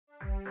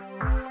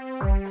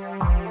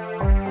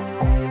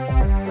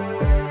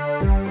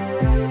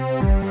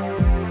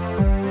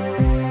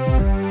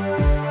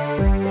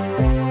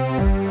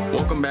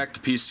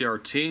with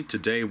PCRT.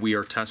 Today we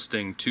are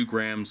testing 2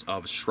 grams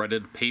of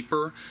shredded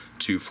paper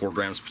to 4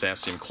 grams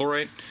potassium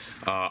chlorate.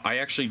 I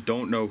actually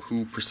don't know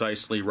who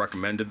precisely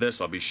recommended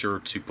this. I'll be sure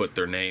to put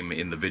their name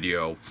in the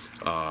video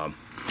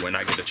when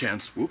I get a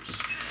chance. Whoops.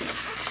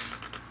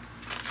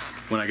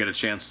 When I get a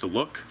chance to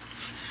look.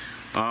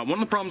 One of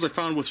the problems I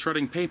found with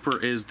shredding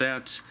paper is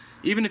that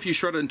even if you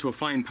shred it into a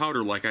fine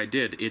powder like I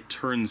did, it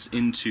turns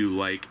into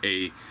like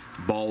a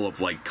ball of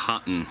like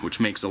cotton, which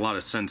makes a lot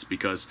of sense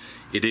because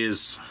it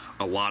is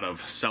a lot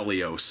of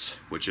cellulose,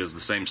 which is the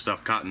same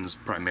stuff cotton is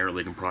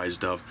primarily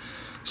comprised of.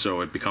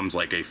 So it becomes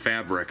like a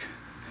fabric.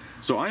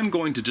 So I'm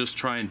going to just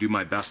try and do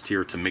my best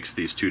here to mix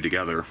these two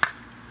together.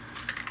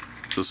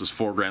 So this is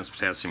 4 grams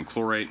potassium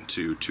chlorate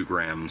to 2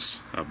 grams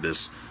of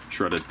this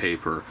shredded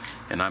paper.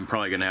 And I'm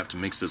probably going to have to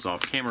mix this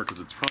off camera because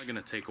it's probably going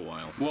to take a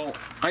while. Well,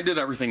 I did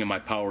everything in my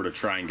power to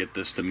try and get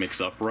this to mix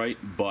up right,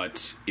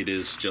 but it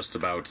is just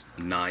about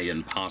nigh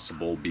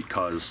impossible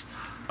because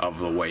of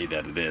the way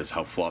that it is,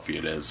 how fluffy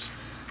it is.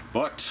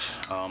 But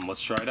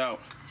let's try it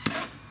out.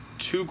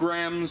 2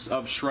 grams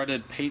of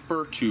shredded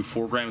paper to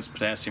 4 grams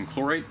potassium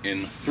chlorate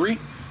in 3,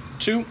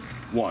 2,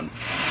 1.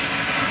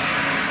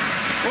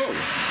 Whoa!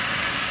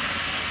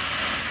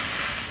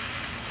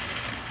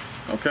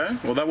 Okay,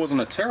 well that wasn't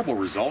a terrible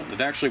result.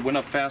 It actually went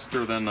up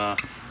faster than I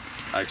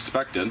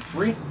expected.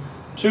 3,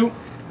 2,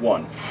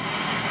 1.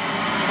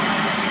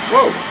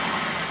 Whoa!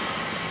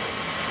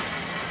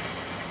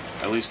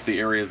 At least the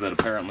areas that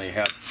apparently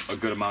had a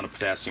good amount of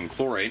potassium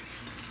chlorate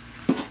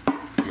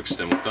mixed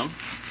in with them.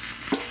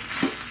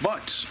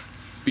 But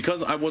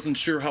because I wasn't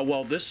sure how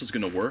well this is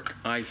going to work,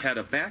 I had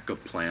a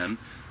backup plan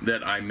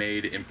that I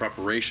made in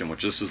preparation,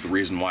 which this is the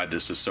reason why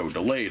this is so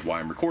delayed, why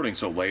I'm recording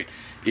so late,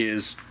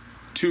 is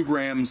 2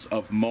 grams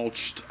of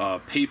mulched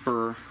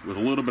paper with a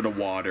little bit of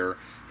water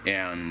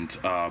and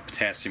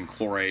potassium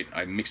chlorate.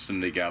 I mixed them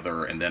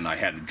together and then I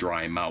had to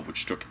dry them out,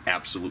 which took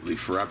absolutely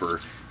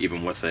forever,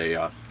 even with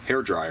a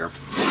hair dryer.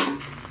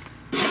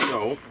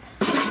 So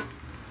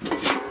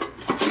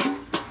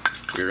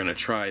we're gonna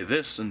try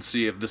this and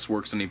see if this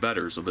works any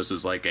better. So this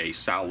is like a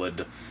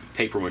solid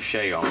paper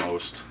mache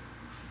almost,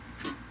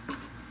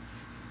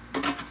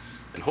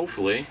 and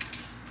hopefully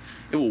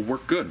it will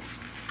work good.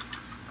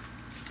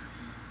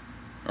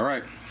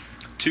 Alright,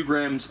 2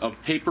 grams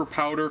of paper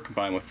powder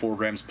combined with 4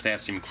 grams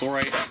potassium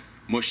chlorate,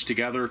 mushed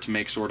together to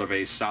make sort of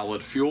a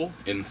solid fuel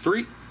in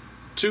 3,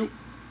 2,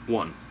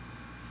 1.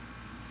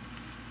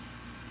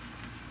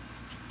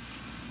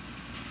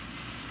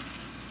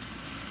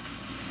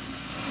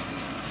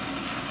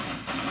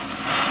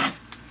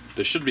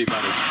 This should be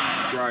about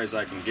as dry as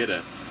I can get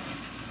it.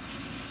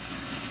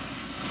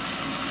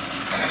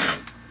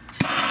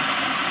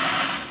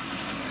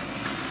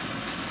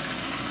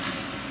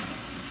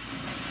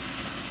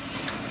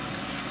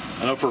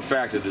 I know for a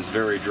fact it is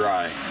very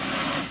dry.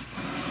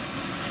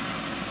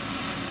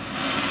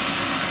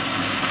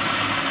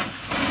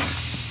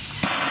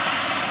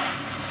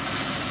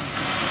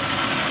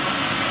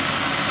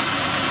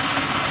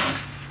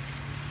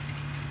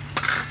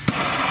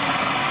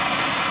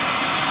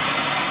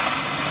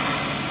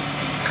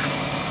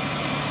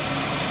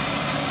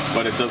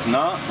 But it does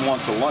not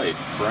want to light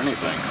for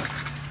anything.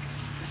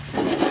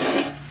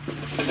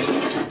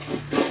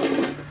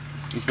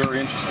 It's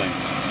very interesting.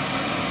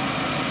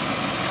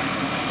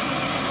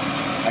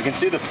 I can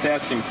see the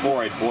potassium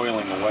chloride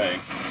boiling away.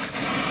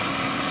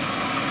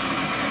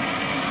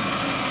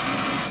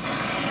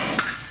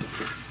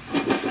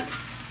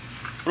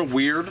 What a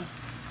weird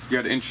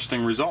yet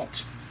interesting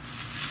result.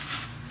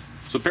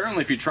 So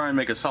apparently if you try and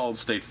make a solid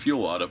state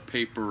fuel out of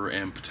paper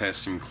and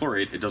potassium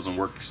chlorate, it doesn't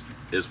work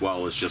as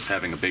well as just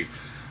having a big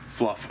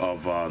fluff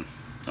of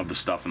the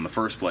stuff in the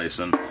first place.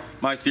 And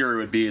my theory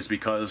would be is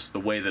because the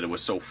way that it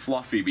was so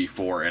fluffy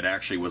before, it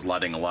actually was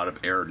letting a lot of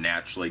air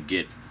naturally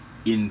get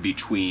in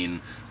between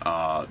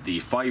the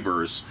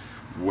fibers,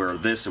 where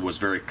this, it was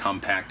very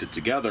compacted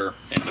together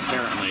and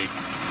apparently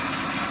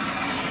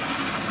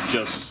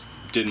just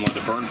didn't let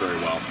it burn very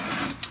well.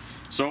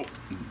 So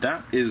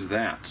that is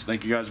that.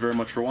 Thank you guys very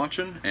much for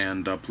watching,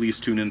 and please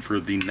tune in for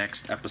the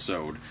next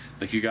episode.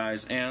 Thank you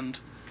guys, and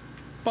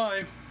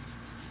bye.